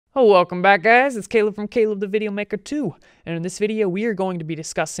Oh, welcome back, guys. It's Caleb from Caleb the Video Maker 2, and in this video we are going to be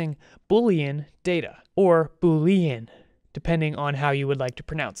discussing Boolean data, or boolean, depending on how you would like to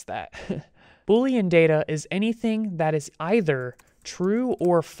pronounce that. Boolean data is anything that is either true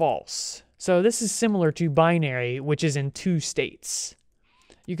or false. So this is similar to binary, which is in two states.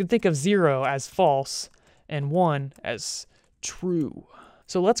 You can think of 0 as false and 1 as true.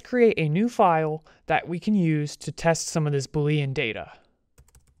 So let's create a new file that we can use to test some of this Boolean data.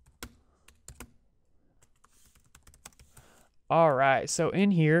 Alright, so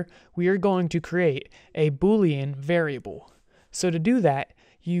in here, we are going to create a Boolean variable. So to do that,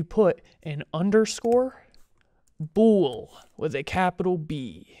 you put an underscore bool with a capital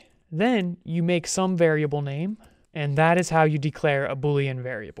B. Then you make some variable name, and that is how you declare a Boolean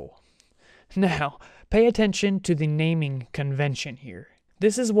variable. Now, pay attention to the naming convention here.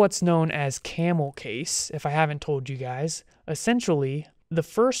 This is what's known as camel case, if I haven't told you guys. Essentially, the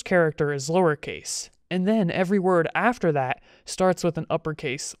first character is lowercase, and then every word after that starts with an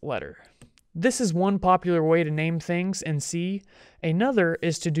uppercase letter. This is one popular way to name things in C. Another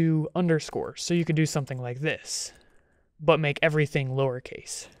is to do underscores, so you could do something like this, but make everything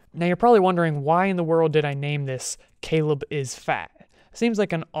lowercase. Now you're probably wondering, why in the world did I name this Caleb is fat? Seems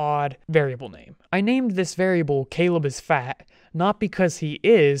like an odd variable name. I named this variable Caleb is fat, not because he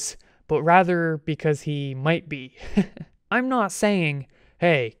is, but rather because he might be. I'm not saying,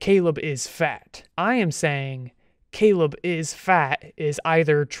 hey, Caleb is fat. I am saying Caleb is fat is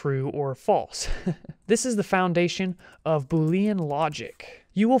either true or false. This is the foundation of Boolean logic.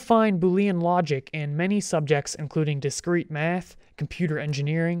 You will find Boolean logic in many subjects, including discrete math, computer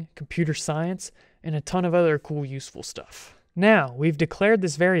engineering, computer science, and a ton of other cool, useful stuff. Now, we've declared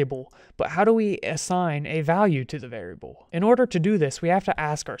this variable, but how do we assign a value to the variable? In order to do this, we have to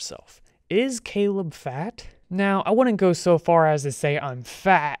ask ourselves, is Caleb fat? Now, I wouldn't go so far as to say I'm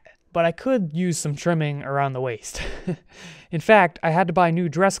fat, but I could use some trimming around the waist. In fact, I had to buy new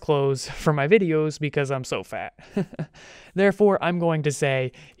dress clothes for my videos because I'm so fat. Therefore, I'm going to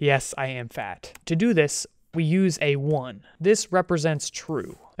say, yes, I am fat. To do this, we use a 1. This represents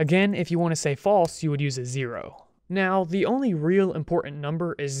true. Again, if you want to say false, you would use a 0. Now, the only real important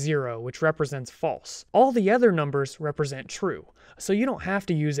number is 0, which represents false. All the other numbers represent true, so you don't have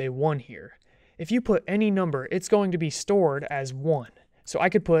to use a 1 here. If you put any number, it's going to be stored as 1. So I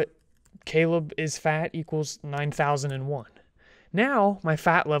could put Caleb is fat equals 9,001. Now my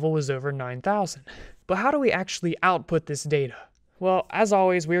fat level is over 9,000. But how do we actually output this data? Well, as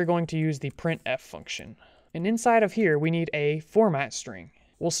always, we are going to use the printf function. And inside of here, we need a format string.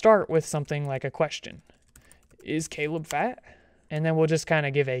 We'll start with something like a question. Is Caleb fat? And then we'll just kind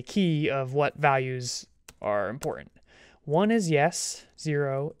of give a key of what values are important. 1 is yes,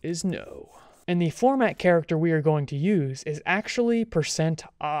 0 is no. And the format character we are going to use is actually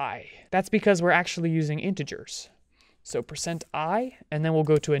 %i. That's because we're actually using integers. So %i, and then we'll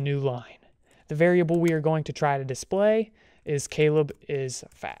go to a new line. The variable we are going to try to display is Caleb is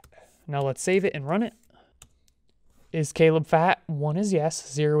fat. Now let's save it and run it. Is Caleb fat? 1 is yes,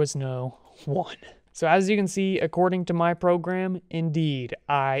 0 is no, 1. So as you can see, according to my program, indeed,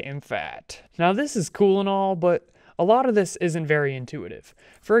 I am fat. Now this is cool and all, but a lot of this isn't very intuitive.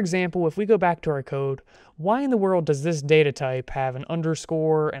 For example, if we go back to our code, why in the world does this data type have an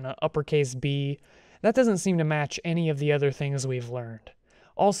underscore and an uppercase B? That doesn't seem to match any of the other things we've learned.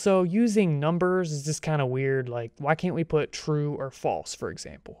 Also, using numbers is just kind of weird, like why can't we put true or false, for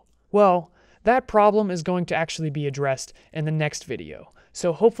example? Well, that problem is going to actually be addressed in the next video.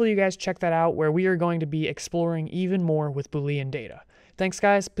 So hopefully you guys check that out, where we are going to be exploring even more with Boolean data. Thanks,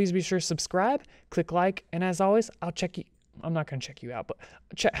 guys. Please be sure to subscribe, click like, and as always, I'm not going to check you out, but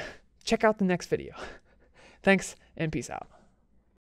check out the next video. Thanks, and peace out.